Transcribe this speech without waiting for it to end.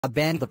A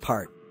band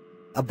apart.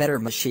 A better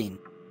machine.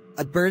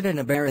 A bird and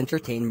a bear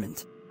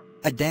entertainment.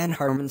 A Dan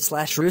Harmon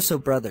 / Russo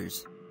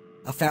brothers.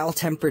 A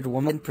foul-tempered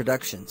woman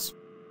productions.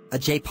 A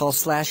J. Paul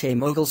 / A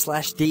Mogul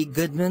 / D.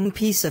 Goodman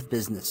piece of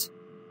business.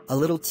 A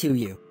little to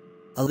you.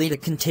 A Lita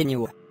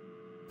continua.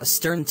 A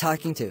stern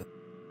talking to.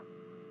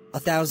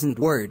 1,000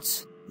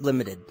 words,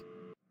 limited.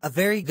 A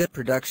very good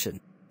production.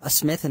 A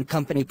Smith &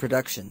 Company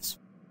Productions.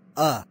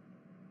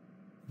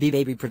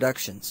 B-Baby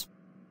Productions.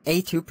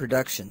 A2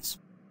 Productions.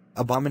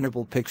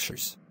 Abominable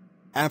Pictures.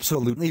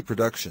 Absolutely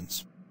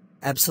Productions.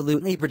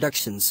 Absolutely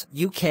Productions,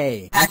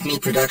 UK. Acme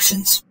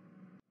Productions.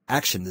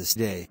 Action This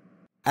Day.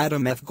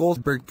 Adam F.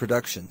 Goldberg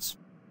Productions.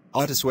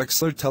 Otis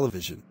Wexler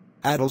Television.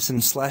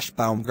 Adelson /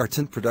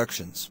 Baumgarten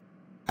Productions.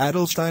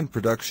 Adelstein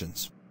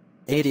Productions.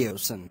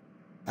 Adioson.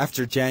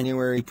 After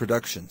January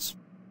Productions.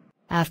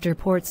 After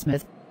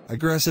Portsmouth.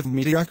 Aggressive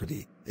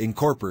Mediocrity,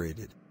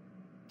 Incorporated.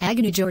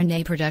 Agnew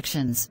Journey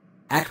Productions.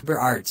 Akbar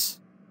Arts.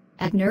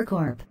 Agner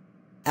Corp.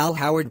 Al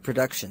Howard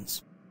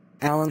Productions.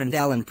 Allen and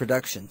Allen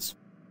Productions.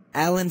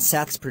 Alan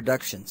Sachs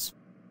Productions.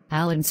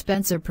 Alan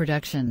Spencer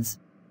Productions.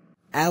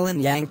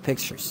 Alan Yang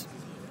Pictures.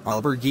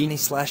 Alberghini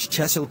 /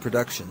 Chesil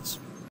Productions.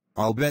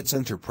 Albets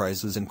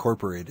Enterprises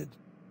Incorporated.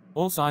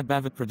 Allside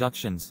Bavitt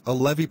Productions. A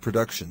Levy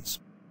Productions.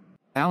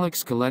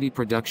 Alex Coletti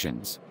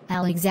Productions.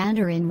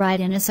 Alexander Enright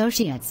and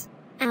Associates.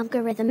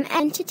 Algorithm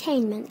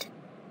Entertainment.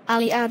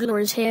 Ali Adler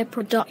is Here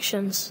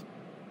Productions.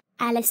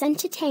 Alice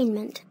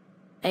Entertainment.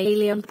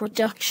 Alien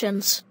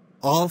Productions.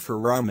 All for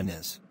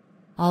Ramanes.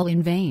 All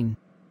in Vain.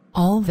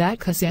 All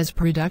That Says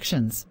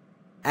Productions.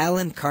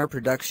 Alan Carr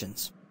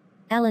Productions.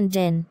 Alan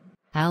Din.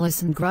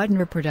 Alison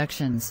Grodner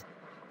Productions.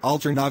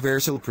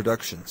 Alternaversal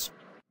Productions.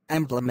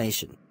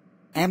 Emblemation.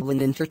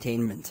 Amblin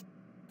Entertainment.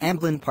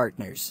 Amblin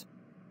Partners.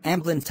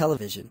 Amblin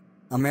Television.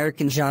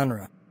 American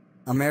Genre.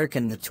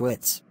 American The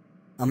Twits.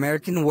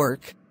 American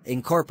Work,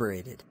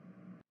 Incorporated.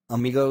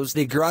 Amigos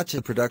de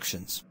Gracia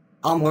Productions.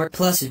 Amor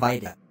Plus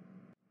Vida.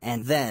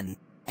 And then,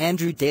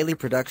 Andrew Daly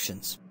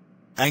Productions.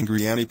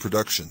 Angry Annie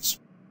Productions.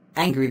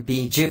 Angry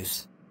Bee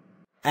Juice.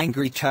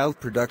 Angry Child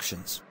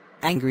Productions.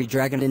 Angry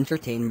Dragon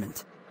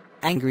Entertainment.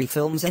 Angry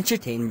Films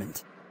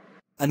Entertainment.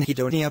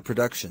 Anhedonia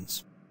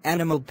Productions.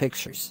 Animal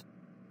Pictures.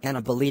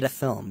 Annabolita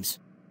Films.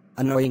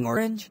 Annoying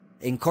Orange,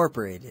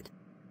 Incorporated.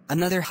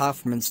 Another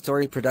Hoffman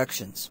Story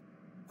Productions.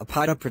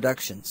 Apata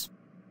Productions.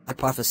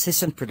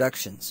 Apophysis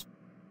Productions.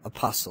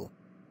 Apostle.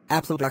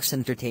 Aplodox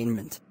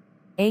Entertainment.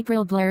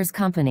 April Blair's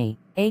Company.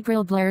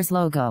 April Blair's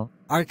Logo.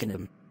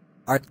 Arcanum.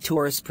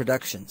 Arcturus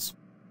Productions.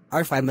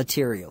 Arfi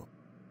Material.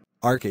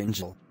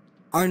 Archangel.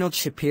 Arnold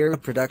Shapiro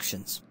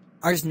Productions.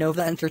 Ars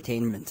Nova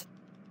Entertainment.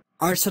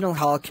 Arsenal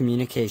Hall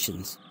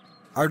Communications.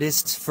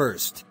 Artists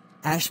First.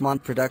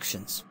 Ashmont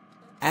Productions.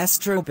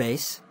 Astro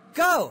Base.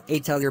 Go!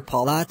 Atelier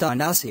Paula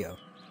Donacio.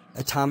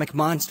 Atomic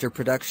Monster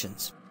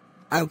Productions.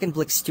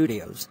 Augenblick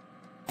Studios.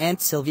 Aunt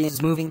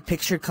Sylvia's Moving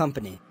Picture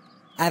Company.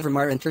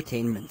 Avamar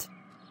Entertainment.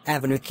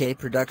 Avenue K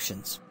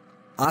Productions.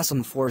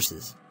 Awesome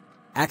Forces.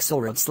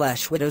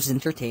 Axelrod / Widows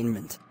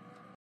Entertainment.